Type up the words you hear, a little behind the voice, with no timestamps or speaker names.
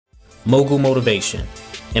Mogul Motivation,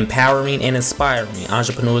 empowering and inspiring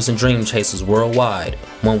entrepreneurs and dream chasers worldwide,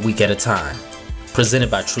 1 week at a time. Presented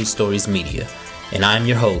by True Stories Media. And I'm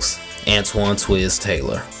your host, Antoine Twiz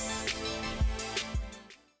Taylor.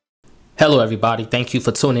 Hello everybody, thank you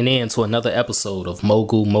for tuning in to another episode of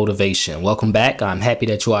Mogul Motivation. Welcome back, I'm happy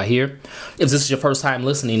that you are here. If this is your first time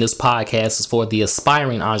listening, this podcast is for the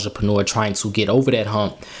aspiring entrepreneur trying to get over that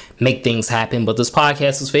hump, make things happen, but this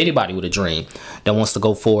podcast is for anybody with a dream that wants to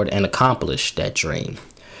go forward and accomplish that dream.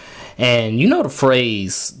 And you know the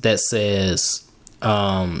phrase that says,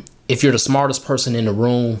 if you're the smartest person in the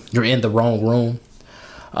room, you're in the wrong room.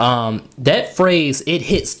 That phrase, it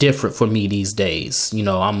hits different for me these days. You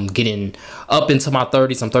know, I'm getting up into my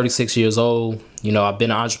 30s. I'm 36 years old. You know, I've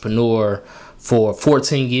been an entrepreneur for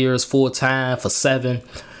 14 years, full time for 7.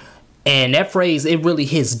 And that phrase, it really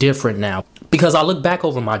hits different now because I look back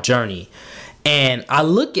over my journey and I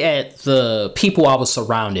look at the people I was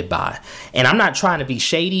surrounded by. And I'm not trying to be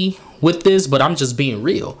shady with this, but I'm just being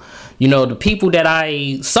real. You know, the people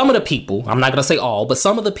that some of the people, I'm not going to say all, but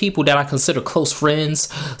some of the people that I consider close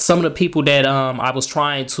friends, some of the people that I was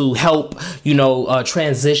trying to help,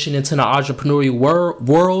 transition into the entrepreneurial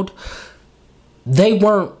world, they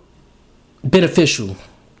weren't beneficial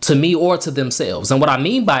to me or to themselves. And what I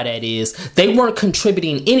mean by that is they weren't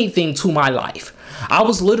contributing anything to my life. I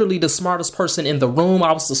was literally the smartest person in the room.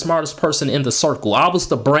 I was the smartest person in the circle. I was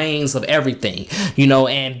the brains of everything,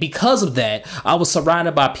 and because of that, I was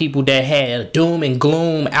surrounded by people that had a doom and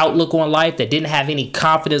gloom outlook on life, that didn't have any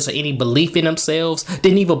confidence or any belief in themselves,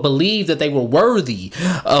 didn't even believe that they were worthy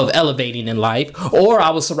of elevating in life. Or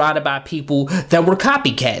I was surrounded by people that were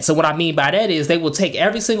copycats. And what I mean by that is they would take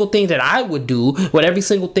every single thing that I would do, with every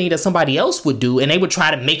single thing that somebody else would do, and they would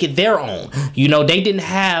try to make it their own. They didn't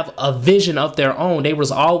have a vision of their own. They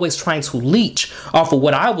was always trying to leech off of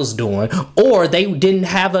what I was doing, or they didn't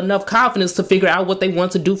have enough confidence to figure out what they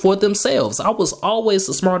want to do for themselves. I was always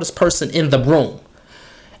the smartest person in the room,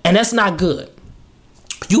 and that's not good.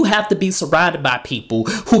 You have to be surrounded by people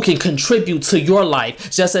who can contribute to your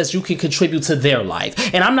life just as you can contribute to their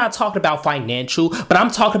life. And I'm not talking about financial, but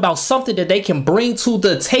I'm talking about something that they can bring to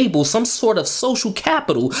the table, some sort of social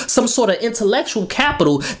capital, some sort of intellectual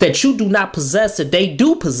capital that you do not possess, that they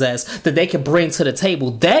do possess, that they can bring to the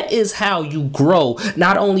table. That is how you grow,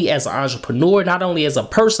 not only as an entrepreneur, not only as a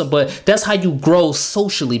person, but that's how you grow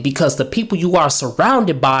socially, because the people you are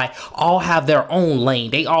surrounded by all have their own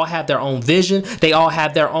lane. They all have their own vision. They all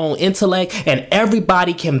have their own intellect, and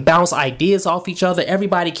everybody can bounce ideas off each other.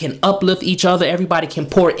 Everybody can uplift each other. Everybody can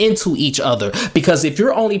pour into each other, because if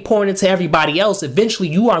you're only pouring into everybody else, eventually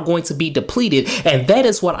you are going to be depleted. And that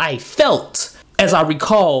is what I felt as I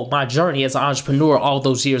recall my journey as an entrepreneur all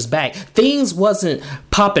those years back. Things wasn't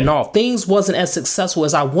popping off. Things wasn't as successful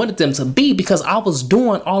as I wanted them to be because I was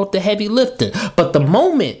doing all of the heavy lifting. But the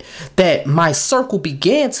moment that my circle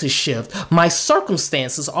began to shift, my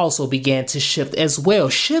circumstances also began to shift as well.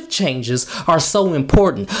 Shift changes are so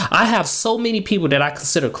important. I have so many people that I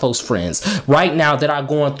consider close friends right now that are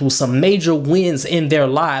going through some major wins in their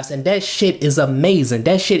lives, and that shit is amazing.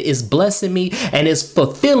 That shit is blessing me and is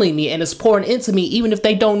fulfilling me and is pouring into me even if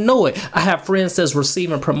they don't know it. I have friends that's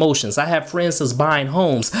receiving promotions. I have friends that's buying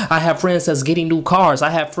homes. I have friends that's getting new cars. I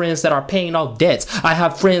have friends that are paying off debts. I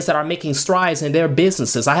have friends that are making strides in their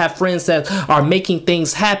businesses. I have friends that are making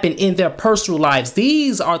things happen in their personal lives.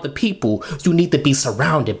 These are the people you need to be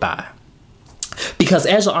surrounded by. Because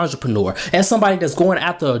as an entrepreneur, as somebody that's going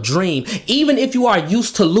after a dream, even if you are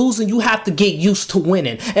used to losing, you have to get used to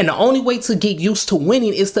winning. And the only way to get used to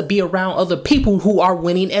winning is to be around other people who are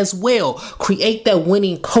winning as well. Create that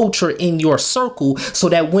winning culture in your circle so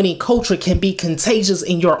that winning culture can be contagious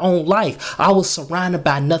in your own life. I was surrounded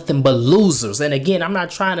by nothing but losers. And again, I'm not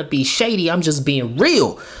trying to be shady. I'm just being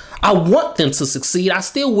real. I want them to succeed. I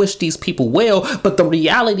still wish these people well, but the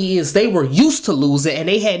reality is they were used to losing and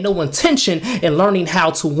they had no intention in learning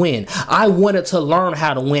how to win. I wanted to learn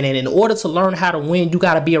how to win, and in order to learn how to win, you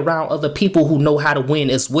got to be around other people who know how to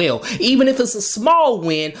win as well. Even if it's a small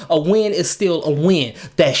win, a win is still a win.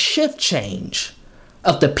 That shift change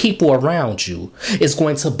of the people around you is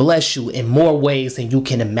going to bless you in more ways than you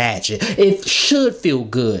can imagine. It should feel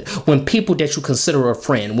good when people that you consider a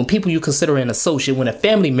friend, when people you consider an associate, when a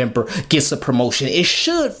family member gets a promotion. It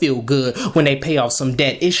should feel good when they pay off some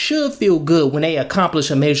debt. It should feel good when they accomplish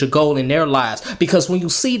a major goal in their lives, because when you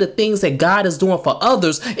see the things that God is doing for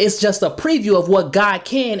others, it's just a preview of what God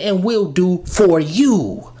can and will do for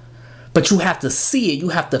you. But you have to see it. You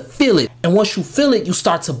have to feel it. And once you feel it, you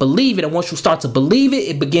start to believe it. And once you start to believe it,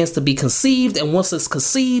 it begins to be conceived. And once it's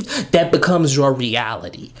conceived, that becomes your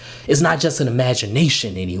reality. It's not just an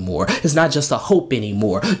imagination anymore. It's not just a hope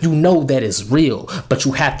anymore. You know that it's real, but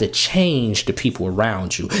you have to change the people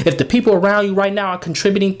around you. If the people around you right now are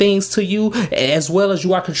contributing things to you as well as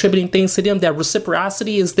you are contributing things to them, that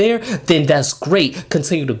reciprocity is there, then that's great.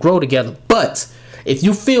 Continue to grow together. But if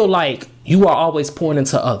you feel like you are always pouring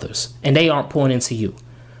into others and they aren't pouring into you,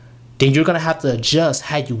 then you're going to have to adjust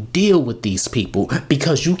how you deal with these people,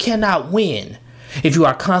 because you cannot win if you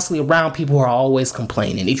are constantly around people who are always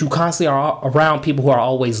complaining, if you constantly are around people who are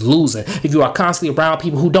always losing, if you are constantly around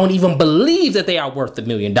people who don't even believe that they are worth $1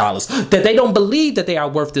 million, that they don't believe that they are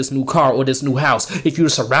worth this new car or this new house. If you're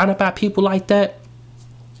surrounded by people like that,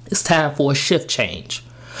 it's time for a shift change.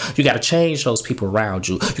 You got to change those people around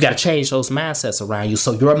you. You got to change those mindsets around you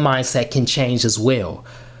so your mindset can change as well.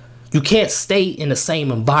 You can't stay in the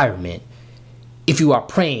same environment if you are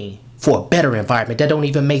praying for a better environment. That don't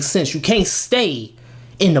even make sense. You can't stay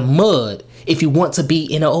in the mud if you want to be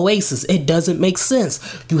in an oasis. It doesn't make sense.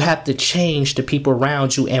 You have to change the people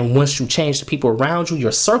around you. And once you change the people around you,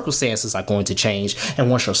 your circumstances are going to change. And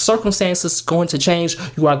once your circumstances are going to change,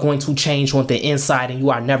 you are going to change on the inside, and you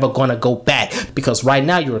are never going to go back, because right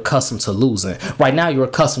now you're accustomed to losing. Right now you're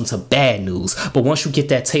accustomed to bad news. But once you get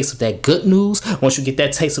that taste of that good news, once you get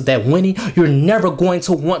that taste of that winning, you're never going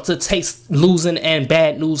to want to taste losing and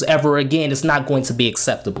bad news ever again. It's not going to be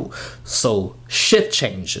acceptable. So shift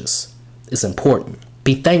changes is important.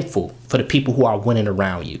 Be thankful for the people who are winning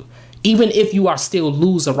around you. Even if you are still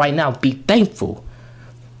losing right now, be thankful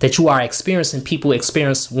that you are experiencing people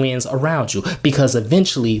experience wins around you, because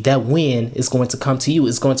eventually that win is going to come to you.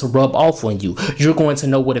 It's going to rub off on you. You're going to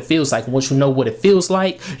know what it feels like. Once you know what it feels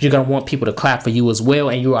like, you're going to want people to clap for you as well,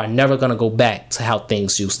 and you are never going to go back to how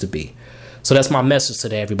things used to be. So that's my message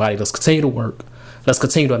today, everybody. Let's continue to work. Let's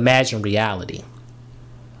continue to imagine reality.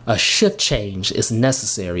 A shift change is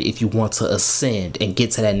necessary if you want to ascend and get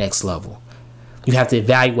to that next level. You have to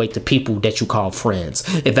evaluate the people that you call friends.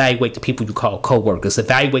 Evaluate the people you call coworkers.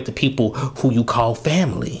 Evaluate the people who you call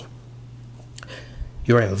family.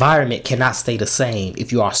 Your environment cannot stay the same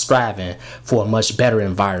if you are striving for a much better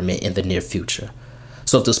environment in the near future.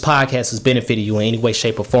 So if this podcast has benefited you in any way,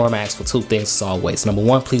 shape, or form, I ask for two things as always. Number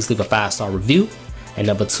one, please leave a 5-star review. And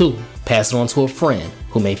number two, pass it on to a friend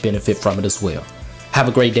who may benefit from it as well. Have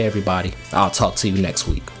a great day, everybody. I'll talk to you next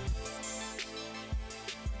week.